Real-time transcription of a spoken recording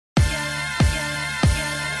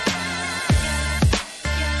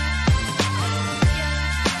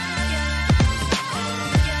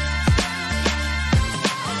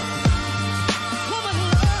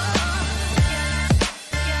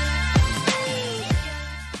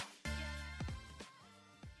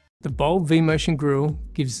The bold V-Motion grille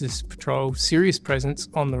gives this Patrol serious presence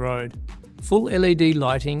on the road. Full LED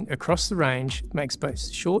lighting across the range makes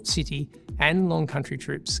both short city and long country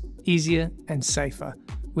trips easier and safer,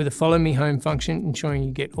 with a follow me home function ensuring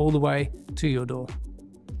you get all the way to your door.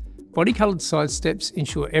 Body-coloured side steps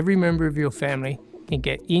ensure every member of your family can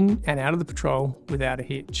get in and out of the Patrol without a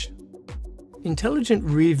hitch. Intelligent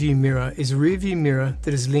rear view mirror is a rear view mirror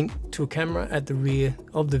that is linked to a camera at the rear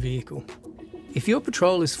of the vehicle. If your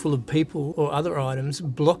Patrol is full of people or other items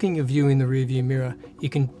blocking your view in the rear view mirror, you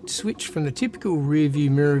can switch from the typical rear view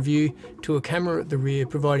mirror view to a camera at the rear,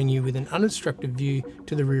 providing you with an unobstructed view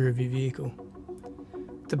to the rear of your vehicle.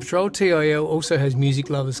 The Patrol TIL also has music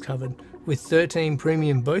lovers covered, with 13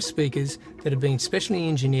 premium Bose speakers that have been specially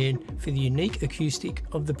engineered for the unique acoustic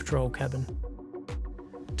of the Patrol cabin.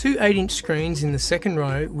 Two 8-inch screens in the second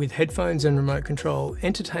row with headphones and remote control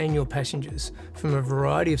entertain your passengers from a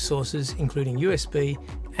variety of sources including USB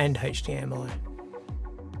and HDMI.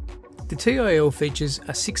 The TIL features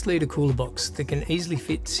a 6-litre cooler box that can easily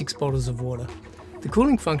fit 6 bottles of water. The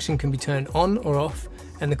cooling function can be turned on or off,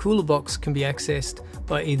 and the cooler box can be accessed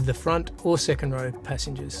by either the front or second row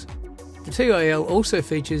passengers. The TIL also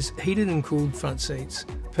features heated and cooled front seats,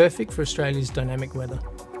 perfect for Australia's dynamic weather.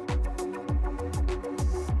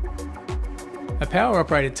 A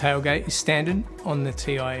power-operated tailgate is standard on the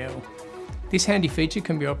TIL. This handy feature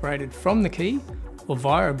can be operated from the key or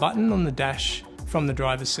via a button on the dash from the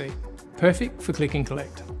driver's seat, perfect for click and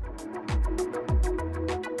collect.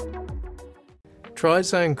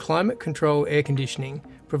 Tri-zone climate control air conditioning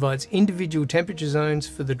provides individual temperature zones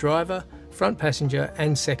for the driver, front passenger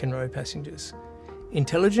and second row passengers.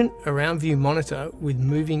 Intelligent around view monitor with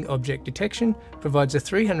moving object detection provides a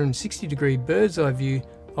 360-degree bird's eye view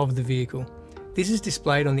of the vehicle. This is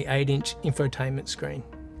displayed on the 8-inch infotainment screen.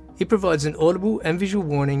 It provides an audible and visual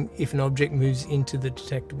warning if an object moves into the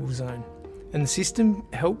detectable zone, and the system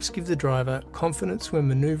helps give the driver confidence when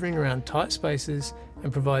manoeuvring around tight spaces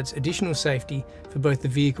and provides additional safety for both the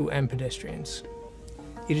vehicle and pedestrians.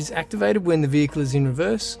 It is activated when the vehicle is in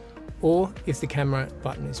reverse or if the camera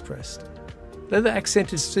button is pressed. Leather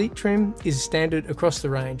accented seat trim is standard across the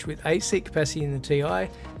range with 8-seat capacity in the TI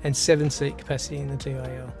and 7-seat capacity in the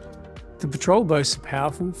TIL. The Patrol boasts a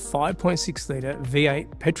powerful 5.6-litre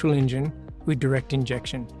V8 petrol engine with direct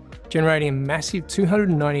injection, generating a massive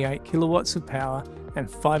 298 kilowatts of power and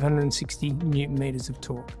 560 newton meters of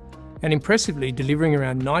torque, and impressively delivering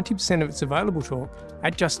around 90% of its available torque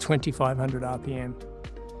at just 2,500 RPM.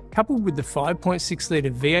 Coupled with the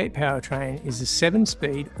 5.6-litre V8 powertrain is a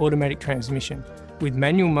 7-speed automatic transmission with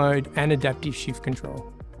manual mode and adaptive shift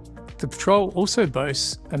control. The Patrol also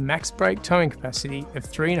boasts a max brake towing capacity of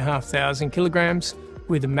 3,500 kilograms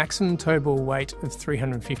with a maximum tow ball weight of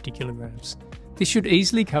 350 kilograms. This should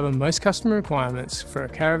easily cover most customer requirements for a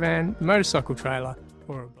caravan, motorcycle trailer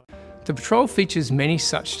or a boat. The Patrol features many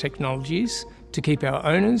such technologies to keep our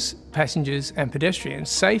owners, passengers and pedestrians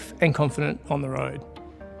safe and confident on the road.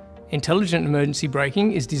 Intelligent emergency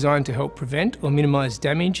braking is designed to help prevent or minimise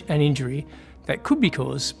damage and injury that could be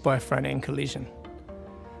caused by a front-end collision.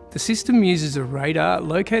 The system uses a radar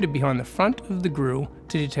located behind the front of the grille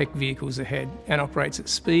to detect vehicles ahead and operates at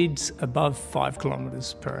speeds above 5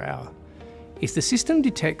 km per hour. If the system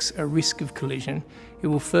detects a risk of collision, it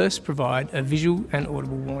will first provide a visual and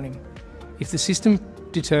audible warning. If the system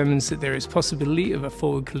determines that there is possibility of a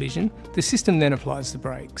forward collision, the system then applies the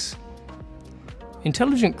brakes.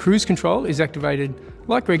 Intelligent cruise control is activated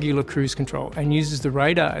like regular cruise control and uses the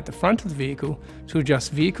radar at the front of the vehicle to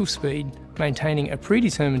adjust vehicle speed, maintaining a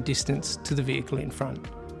predetermined distance to the vehicle in front.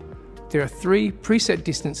 There are 3 preset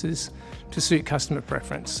distances to suit customer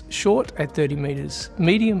preference: short at 30 metres,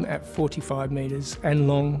 medium at 45 metres and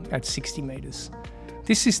long at 60 metres.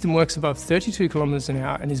 This system works above 32 km an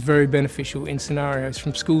hour and is very beneficial in scenarios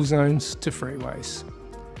from school zones to freeways.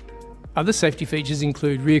 Other safety features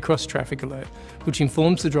include rear cross traffic alert, which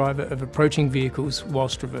informs the driver of approaching vehicles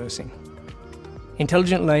whilst reversing.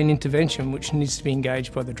 Intelligent lane intervention, which needs to be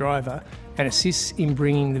engaged by the driver and assists in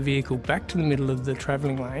bringing the vehicle back to the middle of the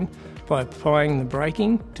travelling lane by applying the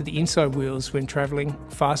braking to the inside wheels when travelling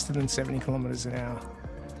faster than 70 km an hour.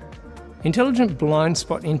 Intelligent blind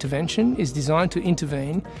spot intervention is designed to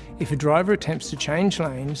intervene if a driver attempts to change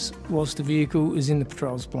lanes whilst the vehicle is in the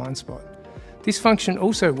Patrol's blind spot. This function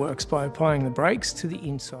also works by applying the brakes to the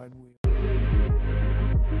inside wheel.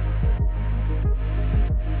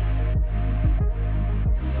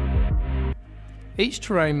 Each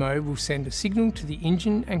terrain mode will send a signal to the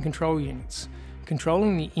engine and control units,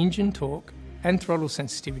 controlling the engine torque and throttle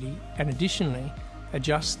sensitivity, and additionally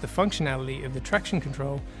adjust the functionality of the traction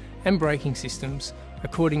control and braking systems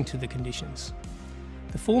according to the conditions.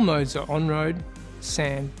 The 4 modes are on-road,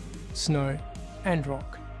 sand, snow and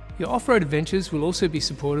rock. Your off-road adventures will also be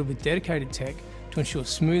supported with dedicated tech to ensure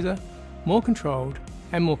smoother, more controlled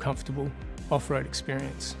and more comfortable off-road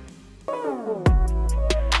experience.